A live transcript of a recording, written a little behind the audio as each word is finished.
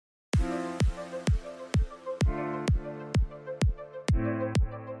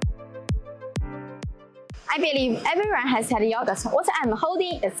I believe everyone has had yogurt. What I'm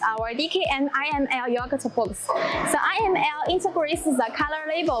holding is our DKM IML yogurt box. The IML integrates the color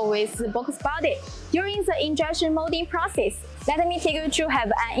label with the box body. During the injection molding process, let me take you to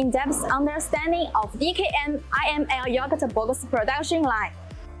have an in-depth understanding of DKM IML yogurt box production line.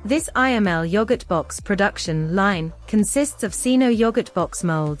 This IML yogurt box production line consists of CO yogurt box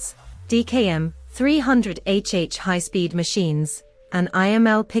molds, DKM 300HH high-speed machines, and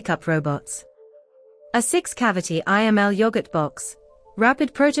IML pickup robots. A 6-cavity IML yogurt box,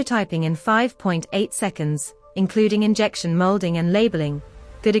 rapid prototyping in 5.8 seconds, including injection molding and labeling,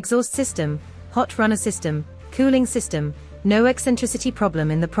 good exhaust system, hot runner system, cooling system, no eccentricity problem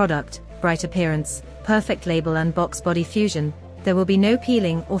in the product, bright appearance, perfect label and box body fusion. There will be no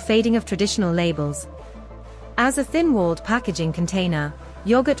peeling or fading of traditional labels. As a thin-walled packaging container,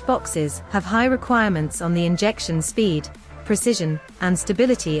 yogurt boxes have high requirements on the injection speed, precision, and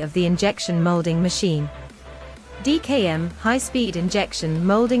stability of the injection molding machine. DKM high-speed injection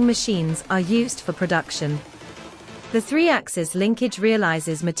molding machines are used for production. The 3-axis linkage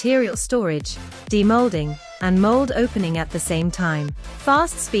realizes material storage, demolding, and mold opening at the same time.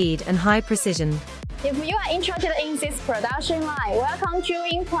 Fast speed and high precision. If you are interested in this production line, welcome to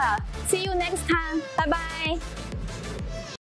inquire. See you next time. Bye-bye.